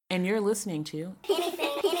And you're listening to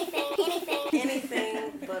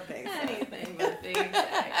Anything but basic.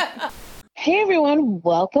 Hey everyone,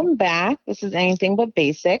 welcome back. This is Anything But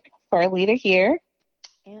Basic. Carlita here.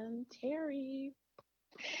 And Terry.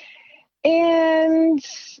 And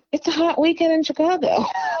it's a hot weekend in Chicago.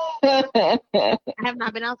 I have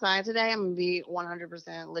not been outside today. I'm going to be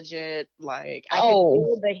 100% legit. Like, I could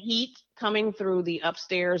feel the heat coming through the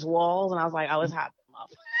upstairs walls, and I was like, oh, it's hot.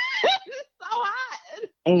 It's so hot.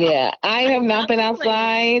 Yeah, I have not been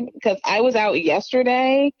outside because I was out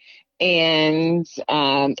yesterday, and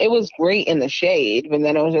it was great in the shade, but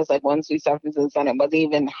then it was just like once we stepped into the sun, it wasn't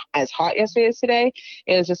even as hot yesterday as today.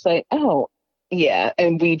 It was just like, oh, yeah.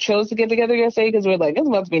 And we chose to get together yesterday because we were like, it's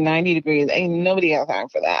about to be 90 degrees. Ain't nobody got time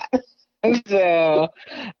for that. So,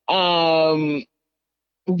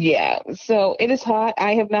 yeah, so it is hot.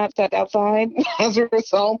 I have not stepped outside as a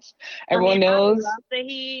result. Everyone knows. I love the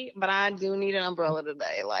heat, but I do need an umbrella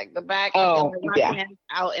today. Like the back, out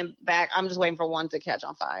and back. I'm just waiting for one to catch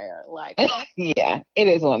on fire. Like, yeah, it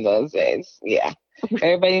is one of those days. Yeah,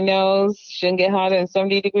 everybody knows shouldn't get hotter than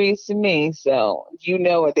 70 degrees to me. So you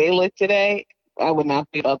know what they look today. I would not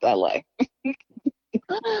be about that life.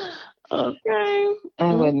 Okay.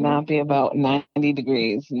 I would not be about 90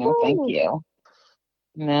 degrees. No, thank you.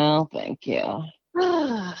 No, thank you.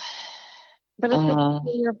 But it's good to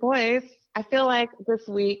hear your voice. I feel like this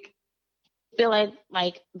week,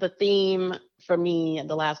 like the theme for me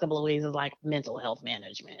the last couple of weeks is like mental health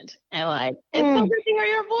management. And like, it's so good to hear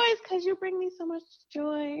your voice because you bring me so much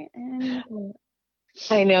joy. And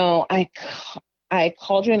I know. I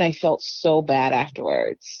called you and I felt so bad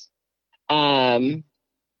afterwards. Because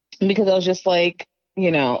I was just like,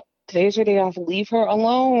 you know, today's your day off, leave her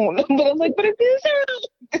alone. But I was like, but it is her.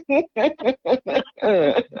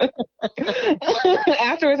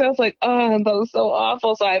 Afterwards, I was like, oh, that was so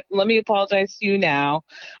awful. So let me apologize to you now.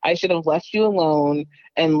 I should have left you alone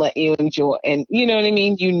and let you enjoy. And you know what I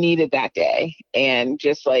mean? You needed that day. And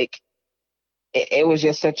just like, it was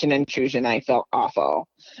just such an intrusion. I felt awful.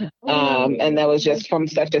 And that was just from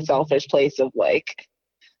such a selfish place of like,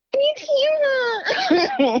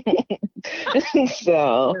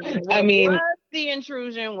 so I mean, the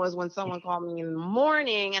intrusion was when someone called me in the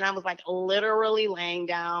morning and I was like literally laying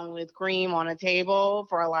down with cream on a table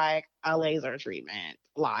for like a laser treatment,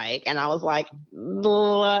 like, and I was like,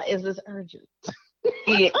 is this urgent?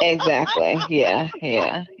 Yeah, exactly. Yeah.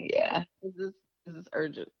 Is this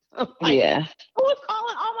urgent? Like, yeah. Who was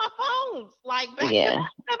calling all my phones? Like back to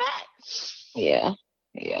back. Yeah.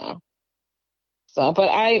 So, but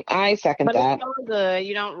I second that. It's so good.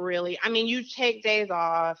 You don't really. I mean, you take days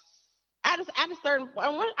off at a certain.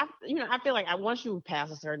 I feel like once you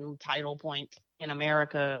pass a certain title point in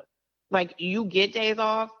America, like you get days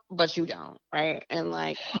off, but you don't, right? And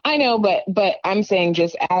like I know, but I'm saying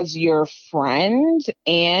just as your friend,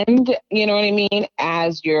 and you know what I mean,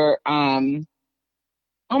 as your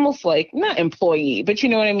almost like not employee, but you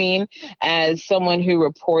know what I mean, as someone who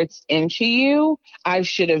reports into you, I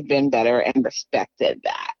should have been better and respected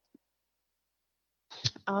that.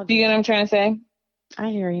 Do you get what I'm trying to say?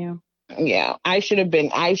 I hear you. Yeah, I should have been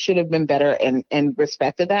better and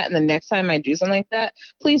respected that. And the next time I do something like that,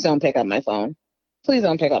 please don't pick up my phone. Please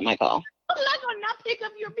don't pick up my call. I'm not gonna not pick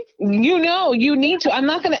up your. You know, you need to. I'm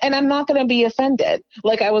not gonna be offended.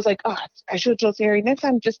 Like I was like, oh, I should have told Terry next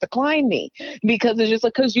time just decline me, because it's just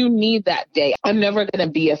like, because you need that day. I'm never gonna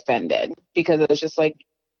be offended because it's just like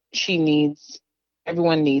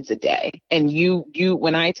everyone needs a day, and you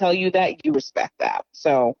when I tell you that, you respect that.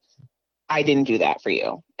 So I didn't do that for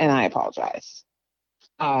you, and I apologize.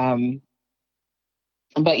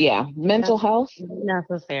 But yeah, mental health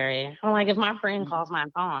necessary. I'm like, if my friend calls my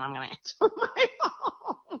phone, I'm gonna answer my phone.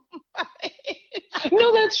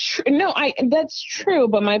 No, that's true. No, that's true.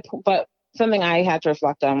 But something I had to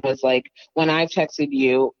reflect on was like when I've texted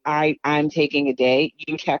you, I'm taking a day.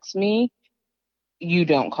 You text me, you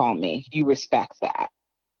don't call me. You respect that.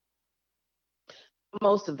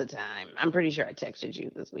 Most of the time. I'm pretty sure I texted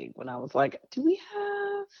you this week when I was like, do we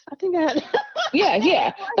have, I think I had.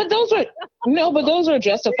 Yeah. But those are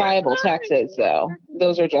justifiable texts, though.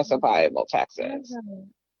 Those are justifiable texts.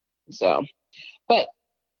 So, but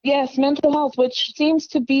yes, mental health, which seems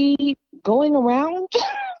to be going around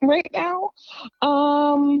right now.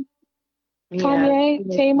 Kanye,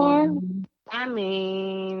 Tamar. I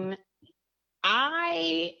mean,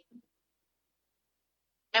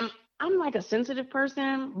 I'm like a sensitive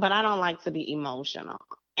person, but I don't like to be emotional.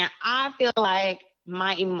 And I feel like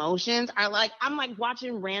my emotions are like, I'm like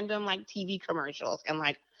watching random like TV commercials and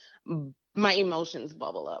like my emotions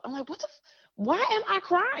bubble up. I'm like, why am I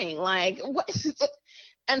crying? Like, what?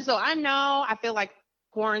 And so I feel like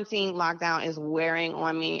quarantine lockdown is wearing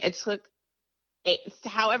on me. It took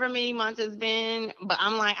however many months it's been, but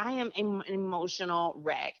I'm like, I am an emotional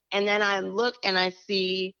wreck. And then I look and I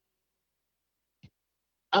see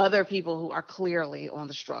other people who are clearly on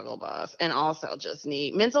the struggle bus and also just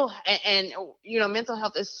need and mental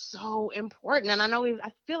health is so important. And I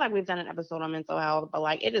feel like we've done an episode on mental health, but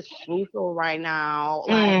like it is crucial right now.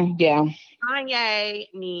 Like yeah, Kanye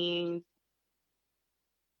needs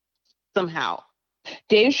some help.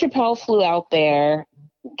 Dave Chappelle flew out there.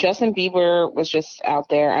 Justin Bieber was just out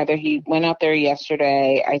there. Either he went out there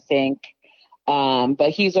yesterday, I think,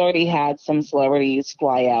 but he's already had some celebrities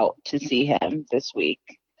fly out to see him this week.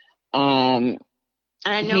 And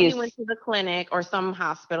I know he went to the clinic or some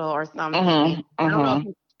hospital or something. I don't know if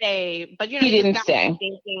he stayed, but he didn't stay.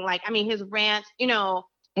 Thinking like, I mean, his rant,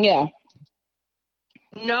 yeah,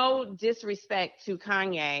 no disrespect to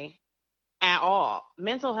Kanye at all.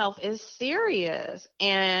 Mental health is serious,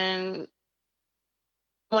 and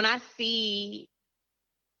when I see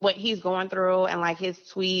what he's going through and like his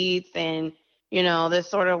tweets and this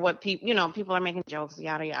sort of what people are making jokes,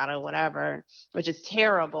 yada yada, whatever, which is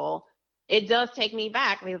terrible. It does take me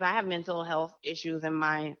back because I have mental health issues in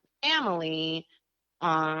my family,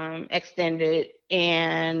 extended,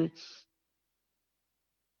 and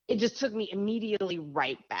it just took me immediately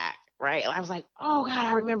right back, right? I was like, oh God,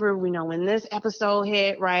 I remember, when this episode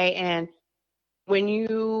hit, right? And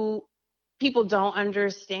when people don't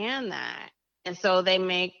understand that. And so they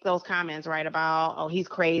make those comments, right, about, oh, he's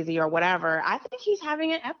crazy or whatever. I think he's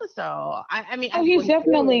having an episode. I mean, he's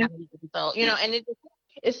definitely having an episode, and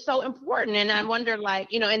it's so important. And I wonder,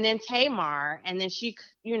 like, and then Tamar, and then she,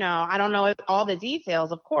 I don't know all the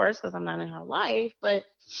details, of course, because I'm not in her life, but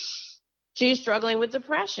she's struggling with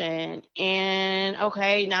depression. And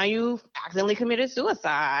okay, now you've accidentally committed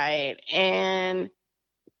suicide. And,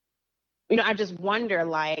 I just wonder,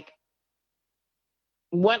 like,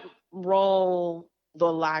 what role the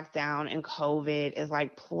lockdown and COVID is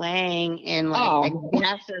like playing in like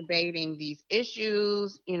exacerbating these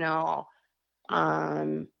issues. People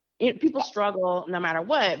struggle no matter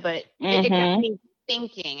what, but it got me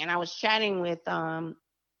thinking. And I was chatting with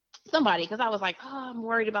somebody because I was like, oh, I'm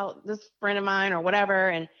worried about this friend of mine or whatever.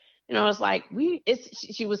 And it's like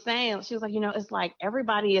she was saying, she was like, it's like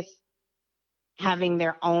everybody is having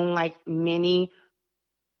their own like mini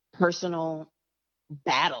personal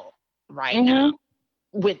battle right now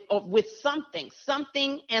with something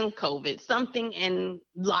in COVID, something in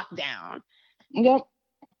lockdown. Yep.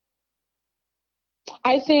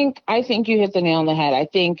 I think you hit the nail on the head. I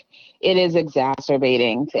think it is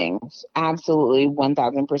exacerbating things. Absolutely,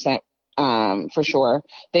 1000%. For sure.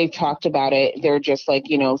 They've talked about it. They're just like,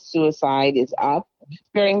 suicide is up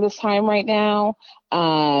during this time right now. There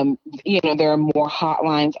are more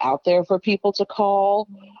hotlines out there for people to call,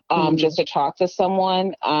 just to talk to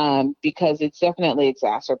someone, because it's definitely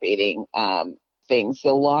exacerbating, things. The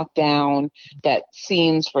lockdown that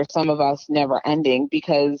seems for some of us never ending,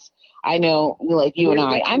 because I know, like you and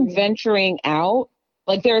I'm venturing out.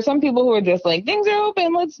 Like there are some people who are just like, things are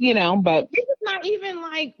open, let's, but this is not even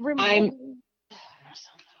like remote.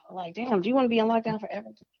 Like, damn, do you want to be on lockdown forever?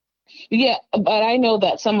 Yeah, but I know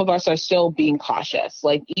that some of us are still being cautious.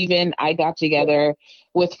 Like even I got together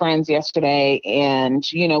with friends yesterday and,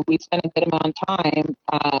 we spent a good amount of time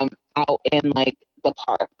out in like the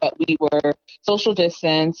park, but we were social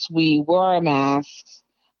distance, we wore our masks.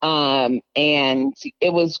 And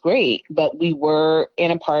it was great, but we were in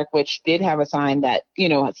a park which did have a sign that,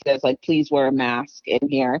 it says like, please wear a mask in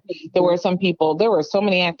here. There were so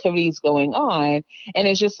many activities going on, and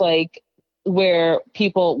it's just like where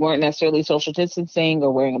people weren't necessarily social distancing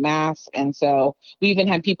or wearing a mask. And so we even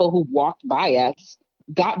had people who walked by us,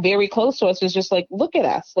 got very close to us, was just like, look at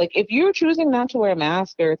us. Like if you're choosing not to wear a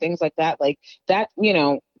mask or things like that, like that,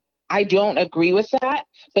 I don't agree with that,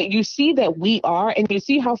 but you see that we are, and you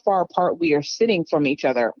see how far apart we are sitting from each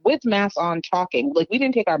other with masks on talking. Like we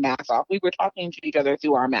didn't take our masks off. We were talking to each other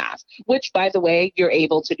through our masks, which by the way, you're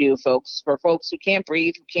able to do, folks. For folks who can't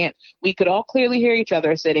breathe, we could all clearly hear each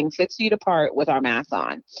other sitting 6 feet apart with our masks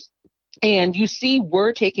on. And you see,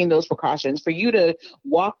 we're taking those precautions. For you to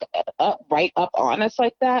walk right up on us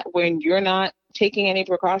like that when you're not taking any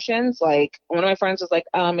precautions. Like one of my friends was like,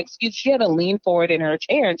 she had to lean forward in her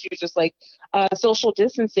chair, and she was just like, social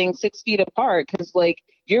distancing 6 feet apart, because like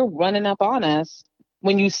you're running up on us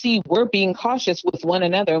when you see we're being cautious with one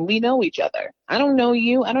another and we know each other. I don't know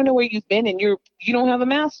you. I don't know where you've been, and you don't have a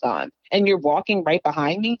mask on, and you're walking right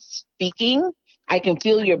behind me speaking. I can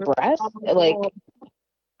feel your breath. Like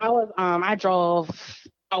I drove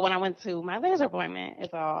when I went to my laser appointment.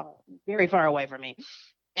 It's all very far away from me.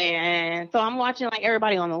 And so I'm watching like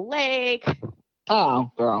everybody on the lake.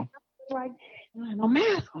 Oh, girl. Like, no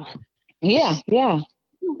mask on. Yeah, yeah.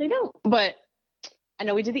 No, they don't. But I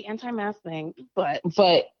know we did the anti-mask thing, but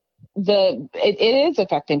it is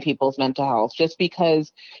affecting people's mental health just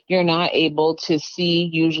because you're not able to see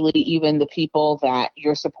usually even the people that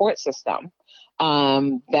your support system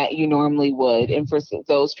that you normally would. And for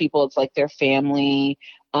those people, it's like their family,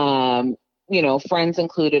 friends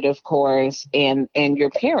included, of course, and your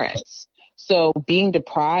parents. So being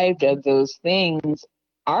deprived of those things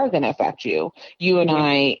are going to affect you. You and yeah.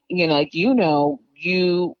 I,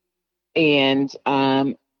 you and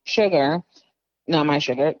Sugar, not my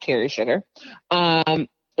sugar, Carrie's sugar,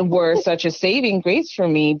 were such a saving grace for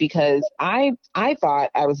me because I thought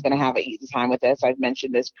I was going to have an easy time with this. I've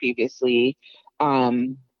mentioned this previously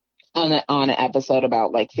on an episode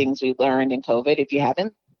about like things we learned in COVID. If you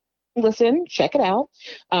haven't listened, check it out.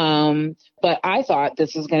 But I thought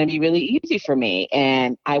this was going to be really easy for me,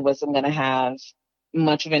 and I wasn't going to have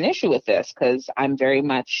much of an issue with this because I'm very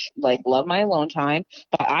much like love my alone time.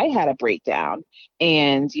 But I had a breakdown,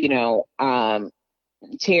 and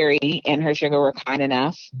Terry and her sugar were kind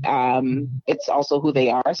enough. It's also who they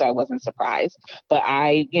are, so I wasn't surprised. But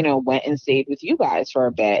I, went and stayed with you guys for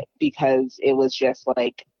a bit because it was just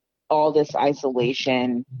like all this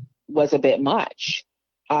isolation was a bit much.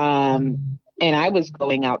 And I was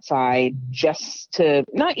going outside just to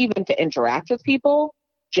not even to interact with people,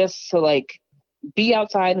 just to like be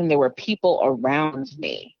outside and there were people around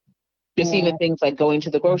me. Just even things like going to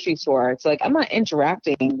the grocery store. It's like I'm not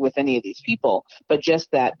interacting with any of these people, but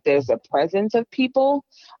just that there's a presence of people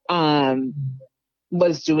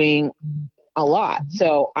was doing a lot.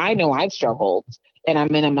 So I know I've struggled and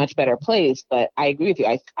I'm in a much better place, but I agree with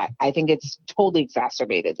you. I think it's totally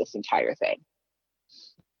exacerbated this entire thing.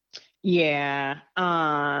 Yeah.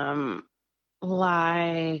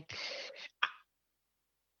 Like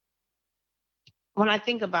when I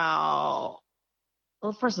think about,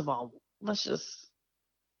 well, first of all, let's just,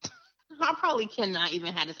 I probably cannot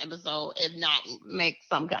even have this episode and not make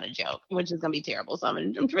some kind of joke, which is going to be terrible. So I'm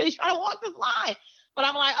really trying to walk this line. But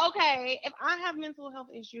I'm like, okay, if I have mental health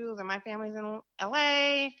issues and my family's in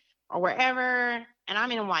LA or wherever, and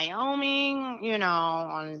I'm in Wyoming,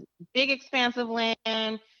 on big expansive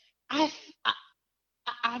land, I,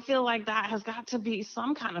 I feel like that has got to be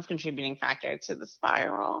some kind of contributing factor to the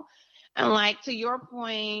spiral. And like to your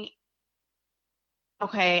point,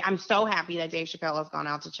 okay, I'm so happy that Dave Chappelle has gone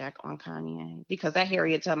out to check on Kanye because that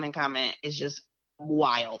Harriet Tubman comment is just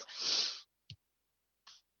wild.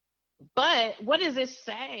 But what does it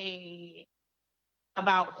say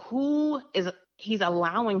about who he's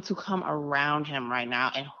allowing to come around him right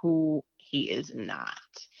now and who he is not?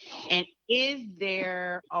 And is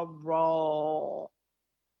there a role?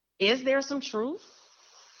 Is there some truth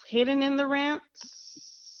hidden in the rants?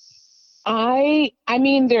 I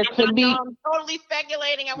mean, there could be. I'm totally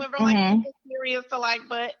speculating. I went from like serious to like,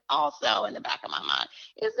 but also in the back of my mind,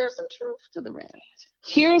 is there some truth to the rant?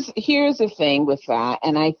 Here's the thing with that,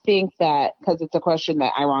 and I think that because it's a question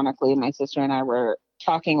that ironically my sister and I were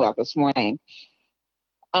talking about this morning.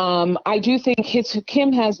 I do think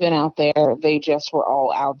Kim has been out there. They just were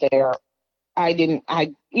all out there. When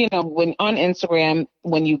on Instagram,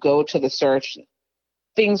 when you go to the search,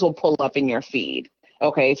 things will pull up in your feed.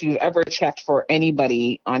 Okay, if you've ever checked for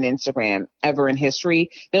anybody on Instagram ever in history,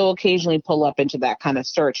 they'll occasionally pull up into that kind of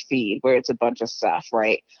search feed where it's a bunch of stuff,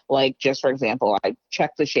 right? Like, just for example, I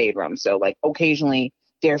check the Shade Room. So, like, occasionally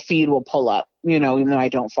their feed will pull up, even though I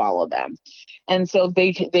don't follow them. And so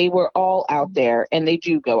they were all out there, and they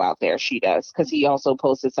do go out there. She does, because he also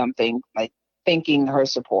posted something like thanking her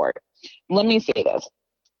support. Let me say this.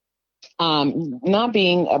 Not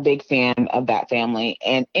being a big fan of that family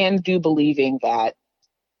and do believing that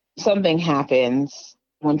something happens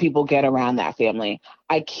when people get around that family.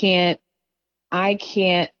 I can't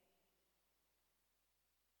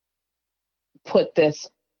put this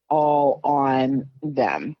all on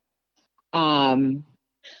them. I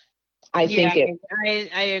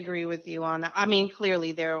agree with you on that. I mean,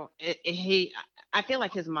 clearly I feel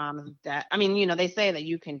like his mom is dead. I mean, they say that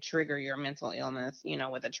you can trigger your mental illness,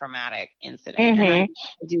 with a traumatic incident. Mm-hmm. And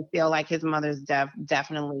I do feel like his mother's death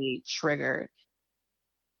definitely triggered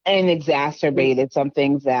and exacerbated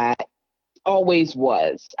something that always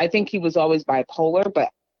was. I think he was always bipolar, but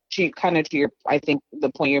I think the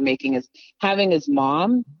point you're making is having his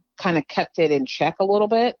mom kind of kept it in check a little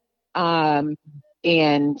bit. And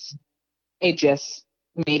it just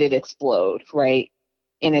made it explode, right?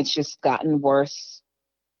 And it's just gotten worse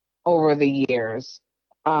over the years.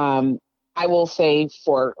 I will say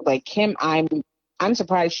for like Kim, I'm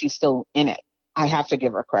surprised she's still in it. I have to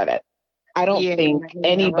give her credit. I don't Yeah, think yeah,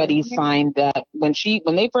 anybody right. signed up when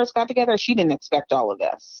they first got together. She didn't expect all of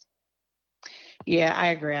this. Yeah, I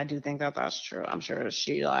agree. I do think that that's true. I'm sure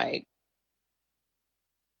she like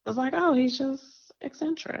was like, oh, he's just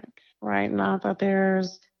eccentric, right? Not that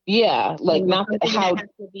there's like not something how. that has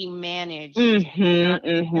to be managed. Mm-hmm.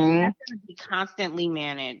 Mm-hmm. That's going to be constantly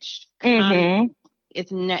managed. Mm-hmm.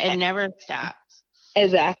 It never stops.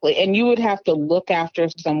 Exactly. And you would have to look after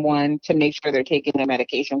someone to make sure they're taking their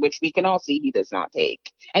medication, which we can all see he does not take.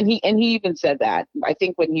 And he even said that. I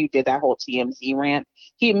think when he did that whole TMZ rant,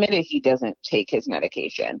 he admitted he doesn't take his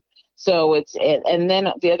medication. So and then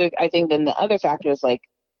the other factor is like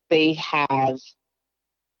they have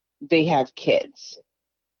kids.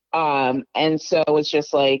 And so it's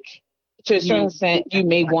just like to a certain You, extent you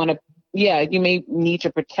may want to, you may need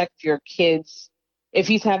to protect your kids if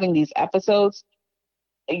he's having these episodes.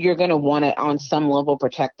 You're going to want to on some level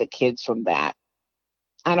protect the kids from that.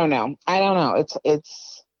 I don't know.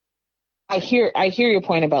 It's I hear your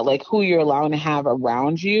point about like who you're allowing to have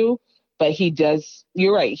around you, but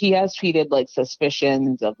you're right, he has treated like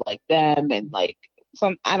suspicions of like them and like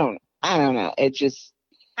some I don't know, it just.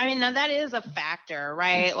 I mean, now that is a factor,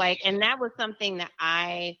 right? Like, and that was something that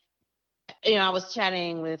I was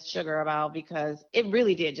chatting with Sugar about because it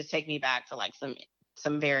really did just take me back to like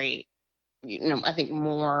some very, I think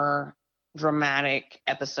more dramatic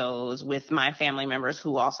episodes with my family members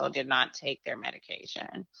who also did not take their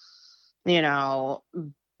medication. You know,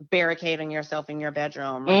 barricading yourself in your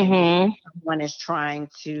bedroom, right? Mm-hmm. Someone is trying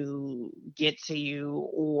to get to you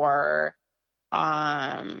or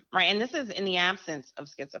right, and this is in the absence of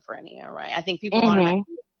schizophrenia, right? I think people Mm-hmm.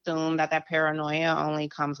 automatically assume that paranoia only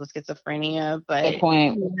comes with schizophrenia, Good but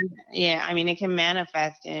point. yeah, I mean it can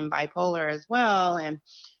manifest in bipolar as well. And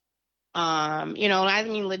I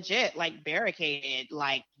mean legit like barricaded,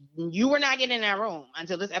 like you were not getting in that room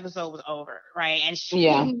until this episode was over, right? And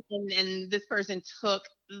Yeah. and this person took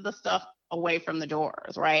the stuff away from the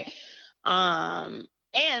doors, right?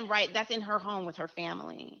 And right, that's in her home with her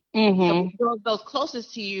family. Mm-hmm. So those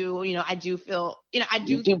closest to you, I do feel,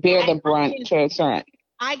 You do bear the brunt to a certain.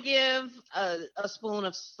 I give a spoon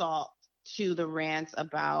of salt to the rants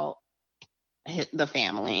about the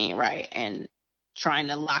family, right? And trying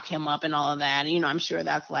to lock him up and all of that. And, I'm sure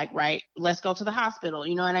that's like, right, let's go to the hospital.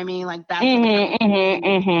 You know what I mean? Like that's Mm-hmm. Mm-hmm.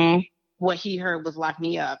 Mm-hmm. what he heard was lock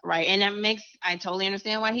me up, right? And I totally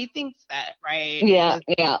understand why he thinks that, right? Yeah.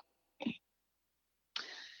 Yeah.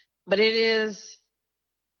 But it is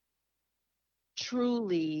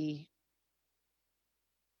truly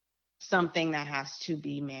something that has to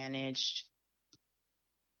be managed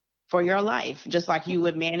for your life, just like you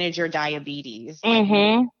would manage your diabetes.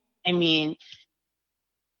 Mm-hmm. I mean,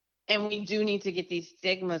 and we do need to get these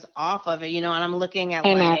stigmas off of it, and I'm looking at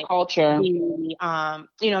In our like culture. the,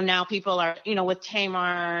 now people are, with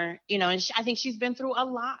Tamar, and I think she's been through a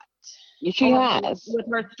lot. She has. With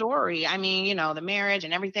her story. I mean, the marriage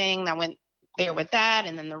and everything that went there with that,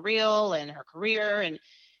 and then the real and her career and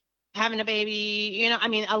having a baby, I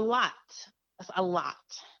mean, a lot. That's a lot.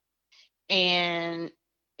 And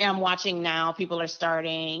I'm watching now, people are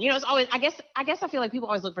starting, it's always, I feel like people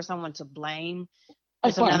always look for someone to blame.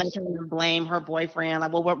 And so now they're trying to blame her boyfriend.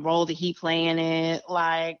 Like, well, what role did he play in it?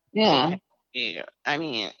 Like, yeah. Okay. Yeah. I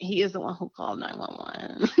mean, he is the one who called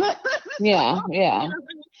 911. Yeah. Yeah.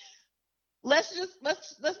 Let's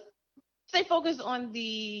stay focused on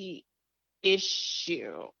the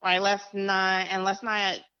issue, right? Let's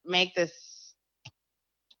not make this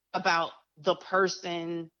about the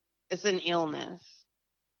person. It's an illness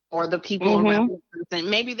or the people around the person.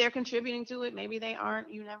 Maybe they're contributing to it. Maybe they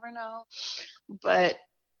aren't. You never know. But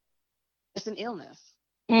it's an illness.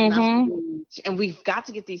 Mm-hmm. And we've got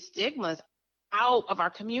to get these stigmas out of our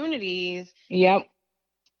communities. Yep.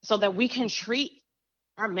 So that we can treat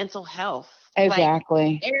our mental health.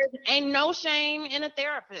 Exactly. Like, there ain't no shame in a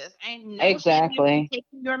therapist. Ain't no exactly. shame in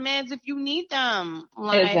taking your meds if you need them.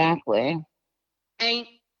 Like, exactly. Ain't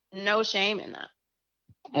no shame in that.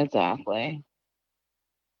 Exactly.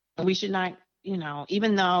 We should not,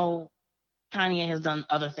 even though Kanye has done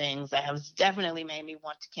other things that have definitely made me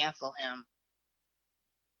want to cancel him,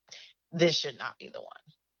 this should not be the one.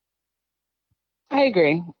 I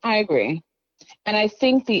agree. And I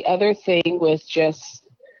think the other thing with just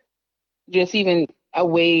even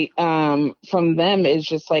away from them is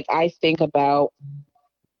just like I think about,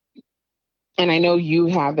 and I know you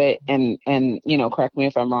have it, and correct me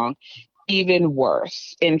if I'm wrong, even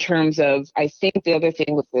worse in terms of, I think the other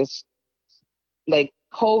thing with this, like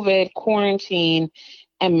COVID, quarantine,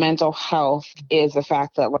 and mental health is the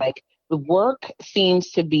fact that like the work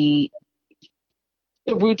seems to be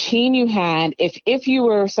the routine you had, if you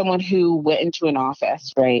were someone who went into an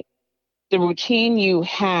office, right? The routine you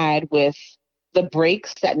had with the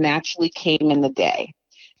breaks that naturally came in the day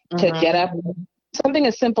to get up, something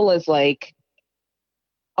as simple as like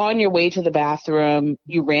on your way to the bathroom,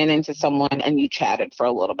 you ran into someone and you chatted for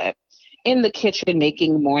a little bit. In the kitchen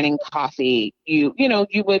making morning coffee, you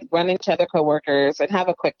would run into other coworkers and have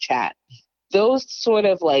a quick chat. Those sort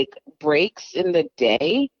of like breaks in the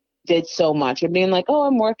day did so much. And being like, oh,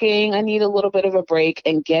 I'm working, I need a little bit of a break,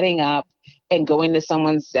 and getting up and going to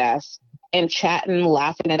someone's desk and chatting,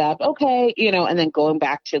 laughing it up, okay, and then going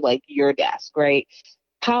back to like your desk, right?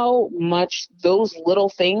 How much those little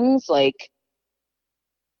things, like,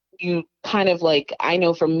 you kind of like, I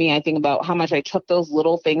know for me, I think about how much I took those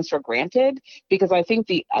little things for granted, because I think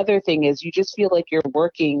the other thing is you just feel like you're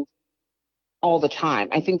working all the time.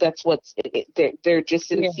 I think that's what's there just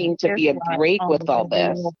didn't seem to be a break with all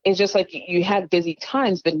this. It's just like you had busy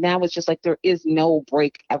times, but now it's just like there is no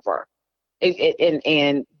break ever.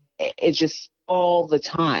 And it's just all the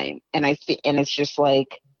time. And I think, and it's just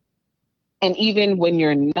like, and even when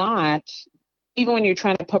you're not, even when you're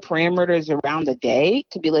trying to put parameters around the day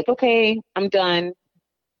to be like, okay, I'm done,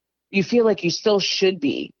 you feel like you still should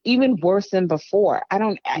be, even worse than before.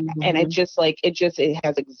 And it just like, it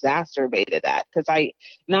has exacerbated that. Cause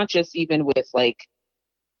not just even with like,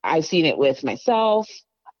 I've seen it with myself.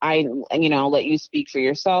 I'll let you speak for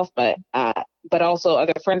yourself, but also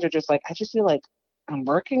other friends are just like, I just feel like I'm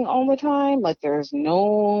working all the time. Like there's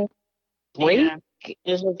no break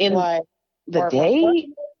in like the day.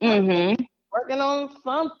 Working on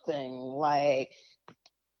something, like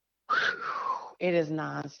it is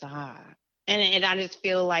nonstop. And I just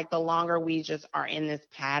feel like the longer we just are in this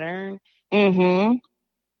pattern, it's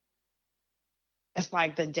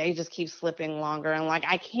like the day just keeps slipping longer. And like,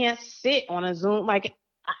 I can't sit on a Zoom. Like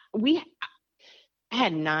I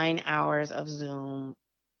had 9 hours of Zoom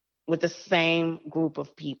with the same group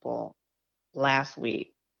of people last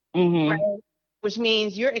week. Right? Which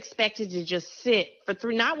means you're expected to just sit for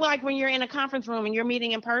 3, not like when you're in a conference room and you're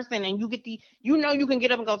meeting in person and you get you can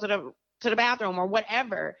get up and go to the bathroom or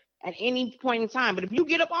whatever at any point in time. But if you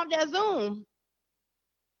get up off that Zoom,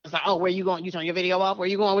 it's like, oh, where you going? You turn your video off. Where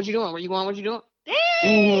you going? What you doing? Where you going? What you doing?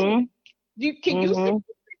 Dang! Can you sit 6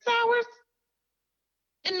 hours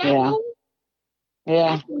in that room?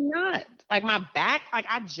 Yeah. I cannot. Like my back, like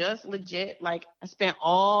I just legit, like I spent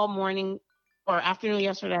all morning or afternoon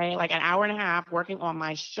yesterday, like an hour and a half working on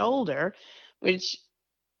my shoulder, which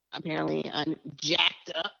apparently I'm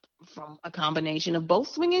jacked up from a combination of both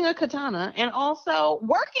swinging a katana and also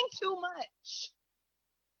working too much.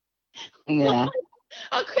 Yeah.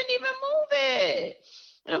 I couldn't even move it.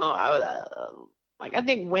 I was like, I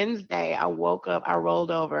think Wednesday I woke up, I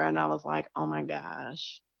rolled over and I was like, oh my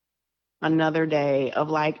gosh, another day of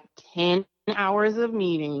like 10 hours of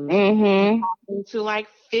meetings, talking to like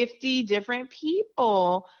 50 different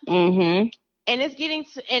people. And it's getting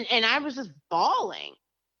to, and I was just bawling.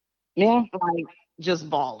 Yeah. Like just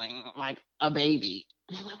bawling like a baby.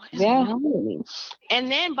 Yeah.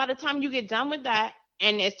 And then by the time you get done with that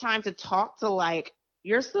and it's time to talk to like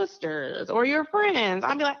your sisters or your friends,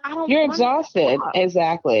 I'll be like, I don't. You're exhausted.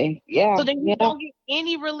 Exactly. Yeah. So then you don't get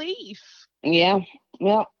any relief. Yeah.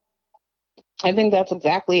 Yeah. I think that's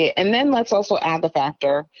exactly it. And then let's also add the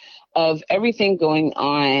factor of everything going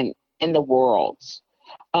on in the world.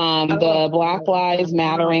 The Black Lives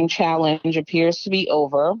Mattering challenge appears to be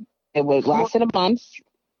over. It would lasted a month.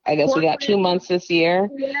 I guess we got 2 months this year.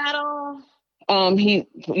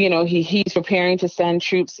 He's preparing to send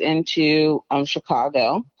troops into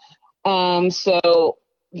Chicago. So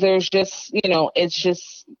there's just, it's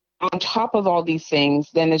just on top of all these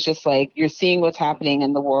things, then it's just like you're seeing what's happening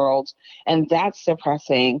in the world, and that's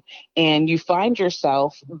depressing. And you find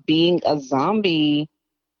yourself being a zombie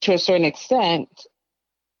to a certain extent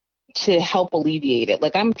to help alleviate it.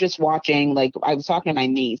 Like I'm just watching, like I was talking to my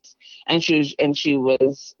niece and we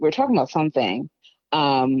were talking about something.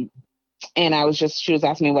 And she was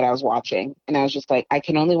asking me what I was watching. And I was just like, I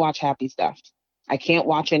can only watch happy stuff. I can't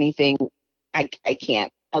watch anything. I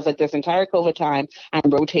can't. I was like, this entire COVID time, I'm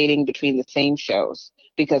rotating between the same shows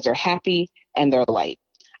because they're happy and they're light.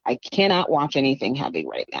 I cannot watch anything heavy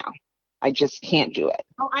right now. I just can't do it.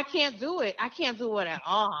 Oh, I can't do it. I can't do it at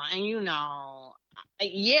all. And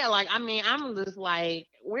yeah, like, I mean, I'm just like,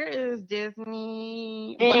 where is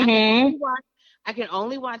Disney? I can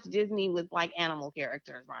only watch Disney with like animal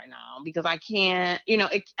characters right now because I can't,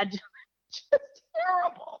 it's just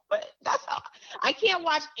terrible. But that's how I can't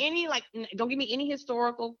watch any, like, don't give me any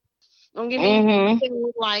historical Don't give me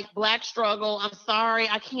anything like Black struggle. I'm sorry,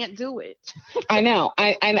 I can't do it. I know.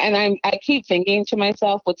 I keep thinking to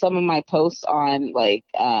myself with some of my posts on like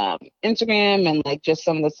Instagram and like just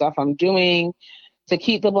some of the stuff I'm doing to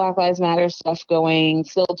keep the Black Lives Matter stuff going,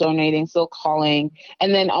 still donating, still calling.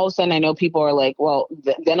 And then all of a sudden I know people are like, well,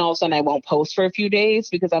 then all of a sudden I won't post for a few days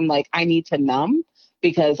because I'm like, I need to numb,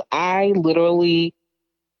 because I literally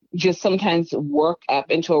just sometimes work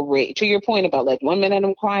up into a rage. To your point about like 1 minute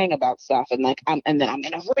I'm crying about stuff and like and then I'm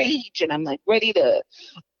in a rage and I'm like ready to.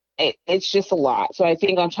 It's just a lot. So I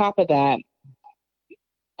think on top of that,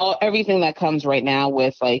 everything that comes right now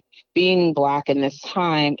with like being Black in this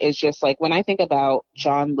time is just like when I think about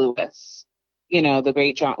John Lewis, the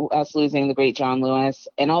great us losing the great John Lewis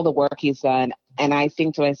and all the work he's done, and I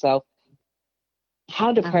think to myself,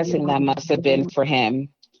 how depressing that must have been for him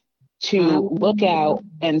to look out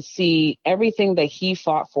and see everything that he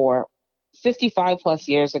fought for 55 plus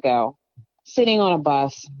years ago, sitting on a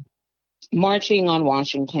bus, marching on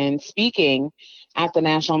Washington, speaking at the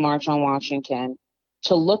National March on Washington,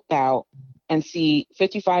 to look out and see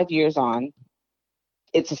 55 years on,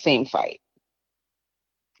 it's the same fight.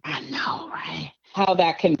 I know, right? How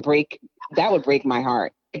that would break my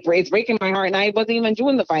heart. It's breaking my heart, and I wasn't even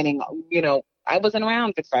doing the fighting. I wasn't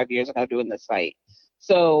around 55 years ago doing this fight.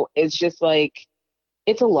 So it's just like,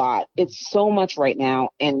 it's a lot. It's so much right now,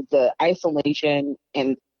 and the isolation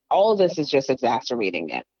and all of this is just exacerbating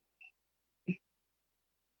it.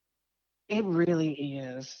 It really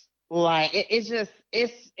is. Like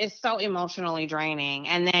it's so emotionally draining.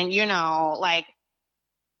 And then, like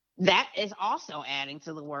that is also adding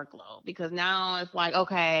to the workload, because now it's like,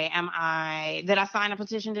 okay, did I sign a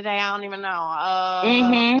petition today? I don't even know. Let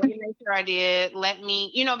me make sure I did. Let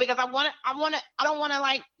me, because I don't want to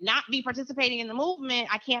like not be participating in the movement.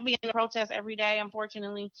 I can't be in the protest every day,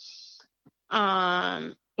 unfortunately.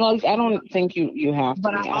 Well, I don't think you have to.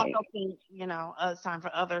 But I also think, it's time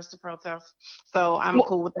for others to protest. So I'm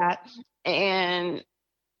cool with that.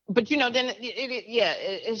 But then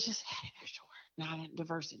it's just extra work, not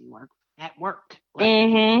diversity work at work. Like.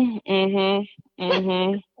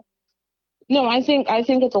 No, I think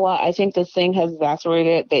it's a lot. I think this thing has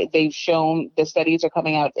exacerbated. They've shown, the studies are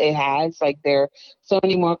coming out. It has, like, there are so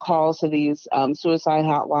many more calls to these suicide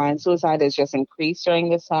hotlines. Suicide has just increased during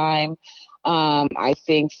this time. I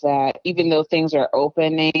think that even though things are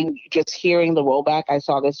opening, just hearing the rollback, I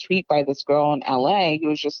saw this tweet by this girl in LA who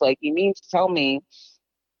was just like, you mean to tell me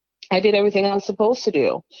I did everything I was supposed to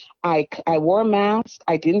do? I wore a mask.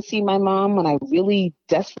 I didn't see my mom when I really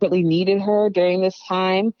desperately needed her during this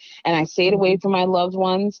time. And I stayed away from my loved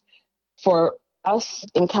ones. For us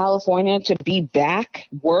in California to be back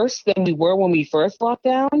worse than we were when we first locked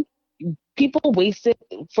down, people wasted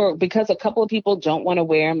because a couple of people don't want to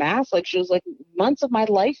wear a mask. Like, she was like, months of my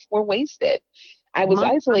life were wasted. I was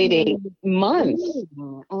isolating months.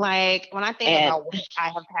 Like, when I think about what I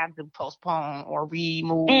have had to postpone or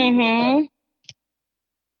remove,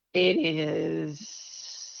 it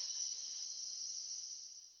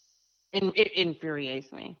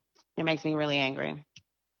infuriates me. It makes me really angry.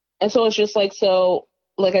 And so it's just like,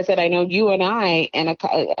 like I said, I know you and I and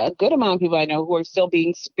a good amount of people I know who are still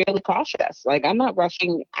being fairly cautious. Like, I'm not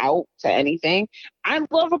rushing out to anything. I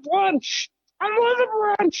love a brunch.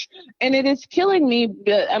 And it is killing me,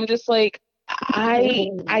 but I'm just like,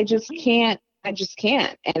 I just can't. And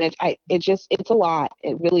it's a lot.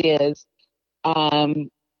 It really is.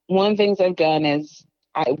 One of the things I've done is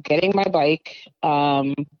getting my bike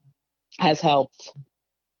has helped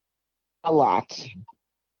a lot.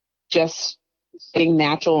 Just getting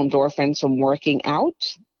natural endorphins from working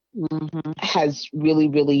out has really,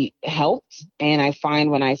 really helped. And I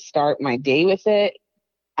find when I start my day with it,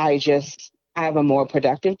 I have a more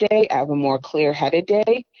productive day. I have a more clear-headed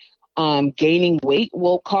day. Gaining weight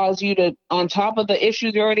will cause you to, on top of the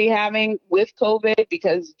issues you're already having with COVID,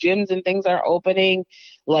 because gyms and things are opening,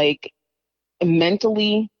 like,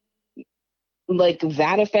 mentally, like,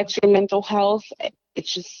 that affects your mental health.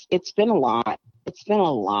 It's been a lot. It's been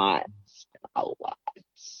a lot.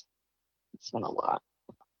 It's been a lot.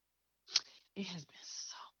 It has been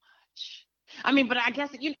so much. I mean, but I guess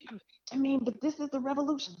but this is the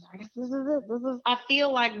revolution. I guess this is it. I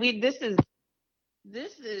feel like this is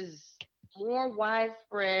more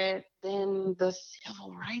widespread than the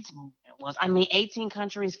civil rights movement was. I mean, 18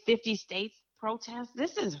 countries, 50 states protest.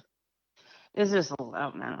 This is a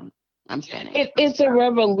lot, man. I'm spinning. It's a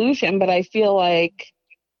revolution, but I feel like,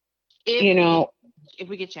 if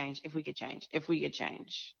we could change.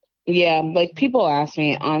 Yeah, like, people ask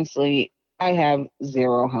me, honestly, I have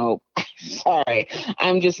zero hope. Sorry.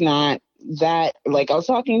 I'm just not that, like, I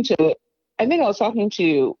think I was talking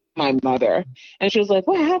to my mother. And she was like,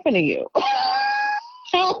 what happened to you?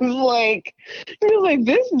 I was like,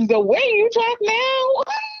 this is the way you talk now.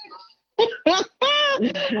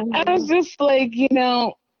 I was just like,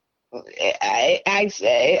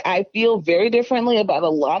 I feel very differently about a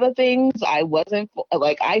lot of things. I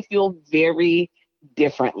feel very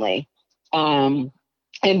differently. And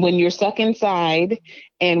when you're stuck inside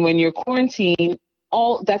and when you're quarantined,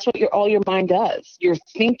 that's what all your mind does. You're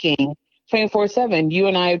thinking 24/7. You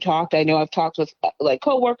and I have talked. I know I've talked with like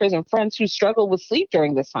coworkers and friends who struggle with sleep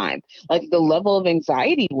during this time. Like the level of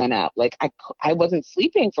anxiety went up. Like I wasn't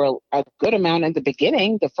sleeping for a good amount at the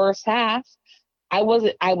beginning, the first half. I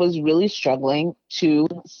was really struggling to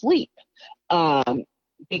sleep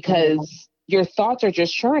because your thoughts are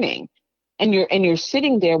just churning, and you're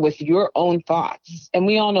sitting there with your own thoughts. And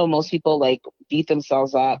we all know most people like beat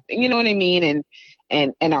themselves up, you know what I mean,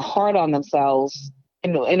 and are hard on themselves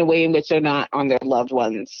in a way in which they're not on their loved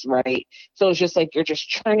ones, right? So it's just like you're just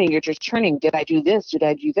churning. Did I do this? Did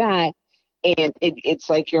I do that? And it's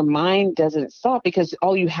like your mind doesn't stop because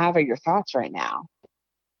all you have are your thoughts right now.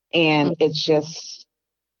 And it's just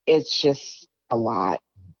a lot.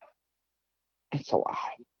 It's a lot.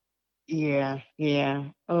 Yeah.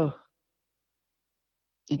 Oh.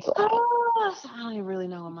 It's a lot. I don't even really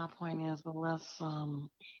know what my point is, but let's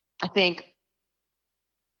I think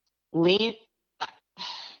lean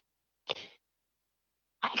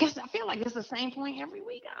I guess I feel like it's the same point every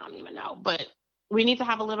week. I don't even know. But we need to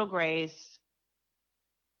have a little grace.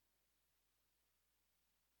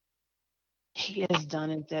 He has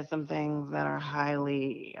done and said some things that are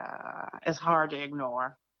highly it's hard to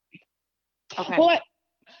ignore. Okay. Well,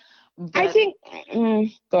 I think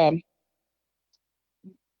go ahead.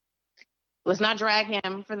 Let's not drag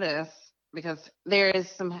him for this because there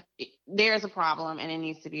is a problem and it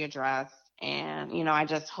needs to be addressed. And I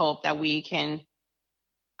just hope that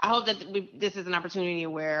this is an opportunity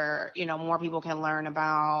where more people can learn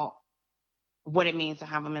about what it means to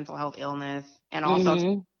have a mental health illness, and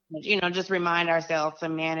also just remind ourselves to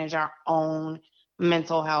manage our own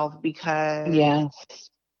mental health because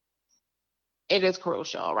it is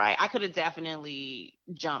crucial, right? I could have definitely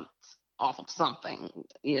jumped off of something,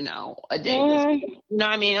 a day. You know what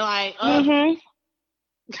I mean? Like, and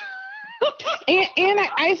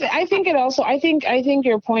I think it also, I think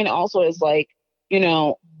your point also is like,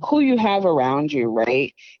 who you have around you,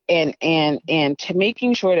 right? And to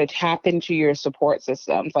making sure to tap into your support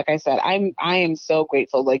systems. Like I said, I am so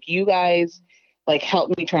grateful. Like you guys like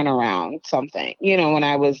helped me turn around something, when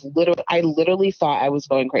I literally thought I was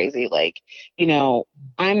going crazy. Like,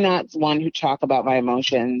 I'm not one who talk about my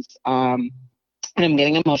emotions. And I'm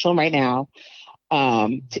getting emotional right now.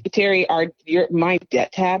 Terry, my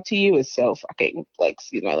debt tab to you is so fucking, like,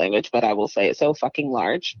 excuse my language, but I will say it's so fucking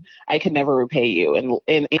large. I could never repay you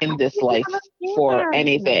in this life for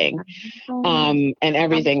anything, and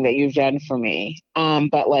everything that you've done for me.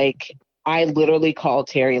 But like, I literally called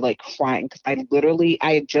Terry like crying because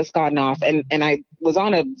I had just gotten off and I was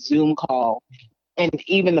on a Zoom call, and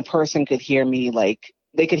even the person could hear me, like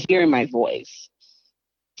they could hear my voice.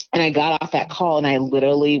 And I got off that call and I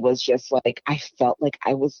literally was just like, I felt like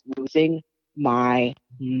I was losing my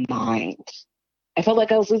mind. I felt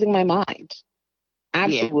like I was losing my mind.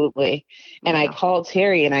 Absolutely. Yeah. And I called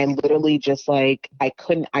Terry and I literally just like,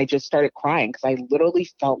 I just started crying because I literally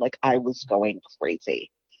felt like I was going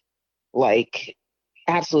crazy. Like,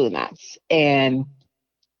 absolutely nuts. And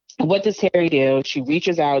what does Terry do? She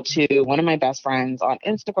reaches out to one of my best friends on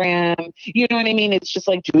Instagram. You know what I mean? It's just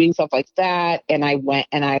like doing stuff like that. And I went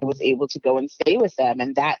and I was able to go and stay with them.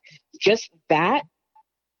 And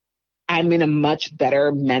I'm in a much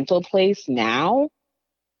better mental place now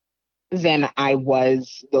than I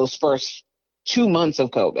was those first 2 months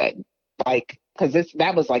of COVID. Like, because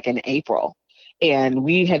that was like in April. And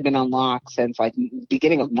we had been on lock since like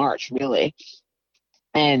beginning of March, really.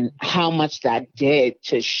 And how much that did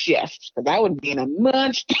to shift, because I would be in a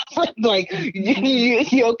much different, like,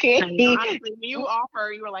 you okay? And honestly, when you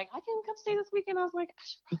offer, you were like, I can come stay this weekend. I was like, I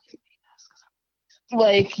should probably do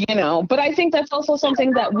this. Like, but I think that's also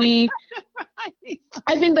something that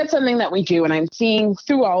I think that's something that we do. And I'm seeing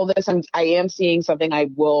through all of this, I am seeing something I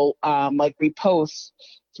will like repost,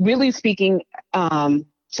 really speaking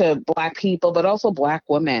to Black people, but also Black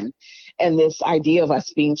women, and this idea of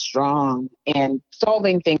us being strong and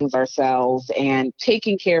solving things ourselves and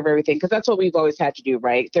taking care of everything, because that's what we've always had to do,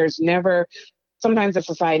 right? Sometimes the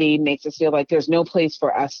society makes us feel like there's no place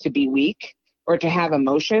for us to be weak or to have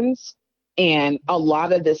emotions. And a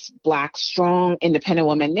lot of this Black, strong, independent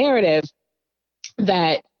woman narrative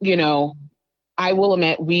that, I will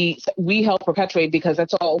admit we help perpetuate, because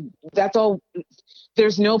that's all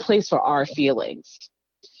there's no place for our feelings.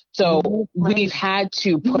 So we've had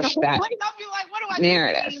to push that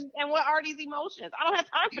narrative. And what are these emotions? I don't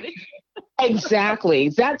have time for this. Exactly.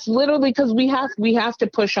 That's literally because we have to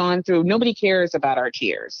push on through. Nobody cares about our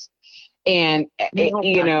tears. And,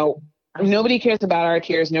 nobody cares about our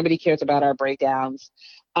tears. Nobody cares about our breakdowns.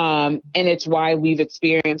 And it's why we've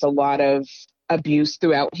experienced a lot of abuse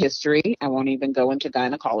throughout history. I won't even go into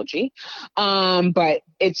gynecology. But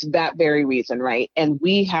it's that very reason, right? And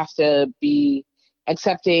we have to be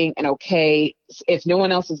accepting and okay if no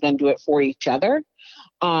one else is going to do it for each other.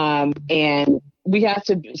 And we have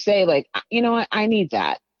to say, like, you know what? I need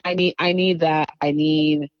that. I need that. I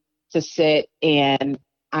need to sit and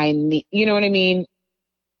I need, you know what I mean?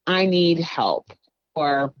 I need help,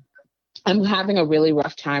 or I'm having a really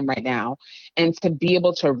rough time right now. And to be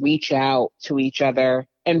able to reach out to each other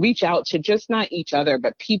and reach out to just not each other,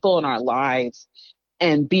 but people in our lives,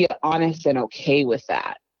 and be honest and okay with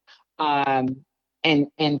that.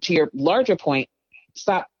 And to your larger point,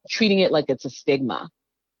 stop treating it like it's a stigma.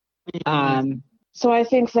 So I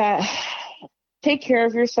think that take care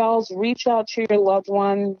of yourselves, reach out to your loved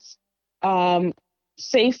ones,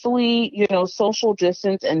 safely, social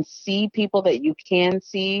distance, and see people that you can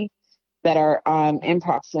see that are in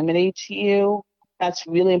proximity to you. That's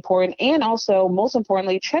really important. And also, most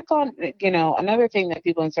importantly, check on, another thing that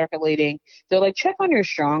people are circulating, they're like, check on your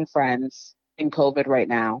strong friends in COVID right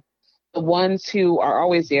now. The ones who are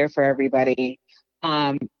always there for everybody.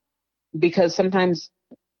 Because sometimes,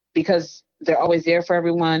 because they're always there for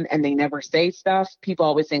everyone and they never say stuff, people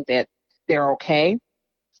always think that they're okay.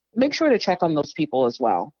 Make sure to check on those people as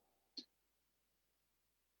well.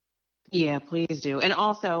 Yeah, please do. And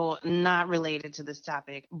also, not related to this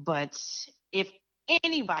topic, but if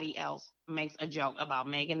anybody else makes a joke about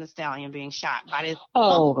Megan Thee Stallion being shot by this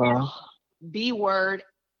B word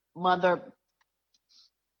mother,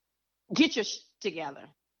 get your together.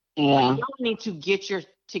 Yeah. Like, y'all need to get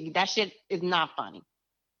that shit is not funny.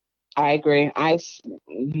 I agree. I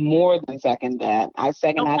more than second that. I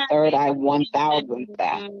second that, third, I 1,000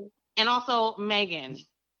 that. And also, Megan,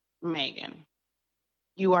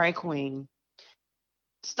 you are a queen.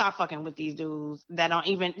 Stop fucking with these dudes that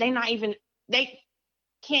they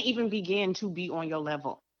can't even begin to be on your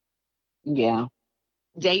level. Yeah.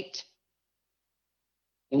 Date.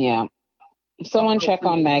 Yeah. Someone check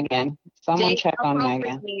on Megan. Someone check on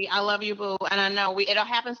Megan. I love you, boo. And I know it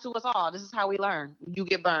happens to us all. This is how we learn. You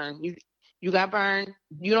get burned. You got burned.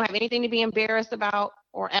 You don't have anything to be embarrassed about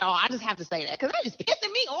or at all. I just have to say that because that is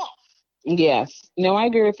pissing me off. Yes. No, I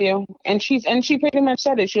agree with you. And she pretty much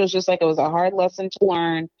said it. She was just like, it was a hard lesson to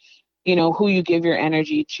learn, who you give your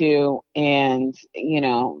energy to. And,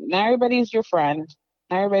 not everybody's your friend.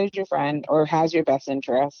 Not everybody's your friend or has your best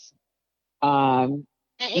interests.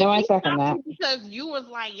 No, I second that. Because you was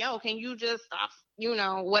like, yo, can you just stop,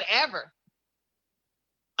 whatever.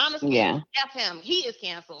 Honestly, F him. He is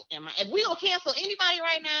canceled. If we don't cancel anybody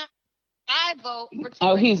right now, I vote for.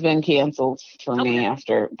 Oh, he's been canceled for me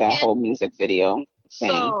after that whole music video thing.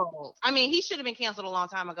 So, I mean, he should have been canceled a long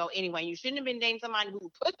time ago anyway. You shouldn't have been dating somebody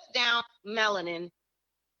who puts down melanin.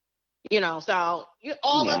 So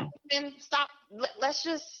all of them stop. Let's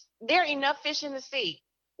just, there are enough fish in the sea.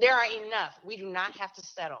 There are enough. We do not have to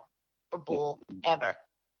settle for bull ever.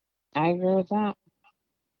 I agree with that.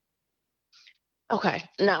 Okay,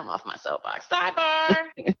 now I'm off my soapbox. Sidebar.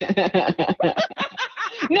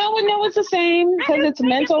 No, it's the same because it's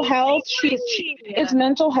mental health. It's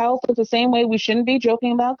mental health. It's the same way we shouldn't be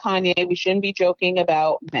joking about Kanye. We shouldn't be joking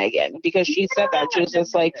about Megan because she said that. She was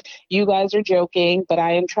just like, you guys are joking, but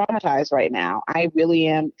I am traumatized right now. I really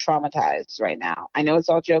am traumatized right now. I know it's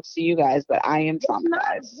all jokes to you guys, but I am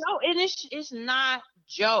traumatized. No, it's not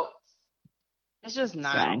jokes. It's just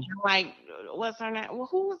not. Like, what's her name? Well,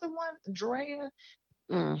 who was the one? Drea?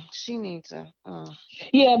 She needs to.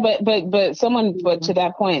 Yeah, but someone, but to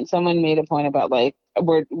that point, someone made a point about like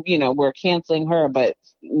we're canceling her, but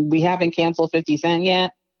we haven't canceled 50 Cent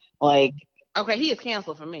yet. Like, okay, he is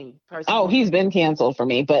canceled for me personally. Oh, he's been canceled for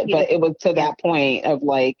me, but it was to that point of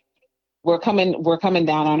like we're coming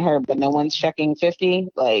down on her, but no one's checking 50.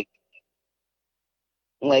 Like,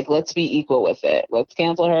 let's be equal with it. Let's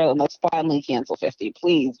cancel her and let's finally cancel 50,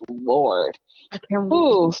 please, Lord.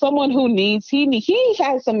 Ooh, someone who needs, he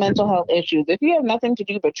has some mental health issues. If you have nothing to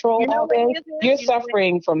do but troll all day, you're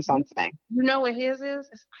suffering from something. You know what his is?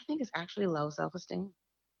 I think it's actually low self-esteem.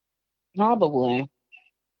 Probably.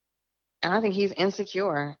 And I think he's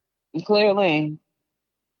insecure. Clearly.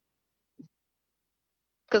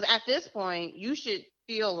 Because at this point, you should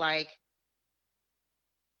feel like,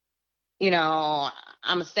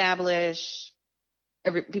 I'm established.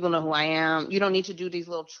 People know who I am. You don't need to do these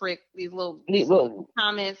little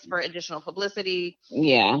comments for additional publicity.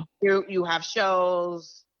 Yeah. You have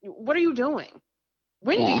shows. What are you doing?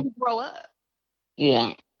 When do you grow up?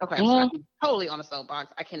 Yeah. Okay, I'm totally on a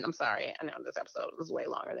soapbox. I'm sorry. I know this episode was way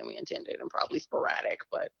longer than we intended and probably sporadic,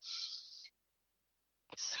 but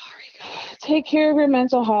sorry, guys. Take care of your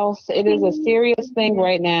mental health. It is a serious thing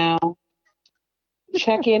right now.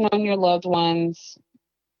 Check in on your loved ones.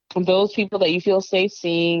 Those people that you feel safe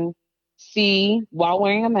see while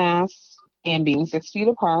wearing a mask and being 6 feet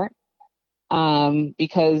apart.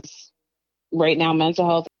 Because right now mental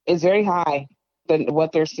health is very high.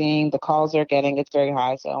 What they're seeing, the calls they're getting, it's very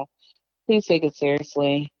high. So please take it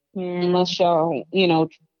seriously. Let's show,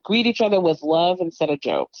 greet each other with love instead of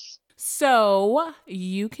jokes. So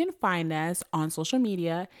you can find us on social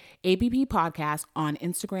media, ABP Podcast on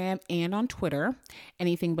Instagram and on Twitter,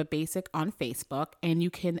 Anything But Basic on Facebook, and you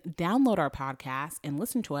can download our podcast and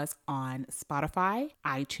listen to us on Spotify,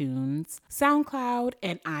 iTunes, SoundCloud,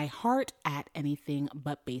 and iHeart at Anything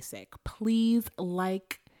But Basic. Please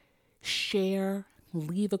like, share,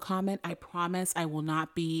 leave a comment. I promise I will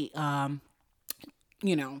not be,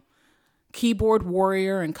 keyboard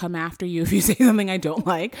warrior and come after you if you say something I don't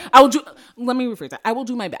like. Let me rephrase that. I will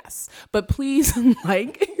do my best. But please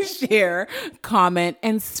like, share, comment,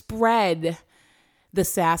 and spread the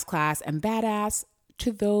sass class and badass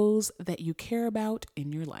to those that you care about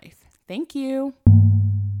in your life. Thank you.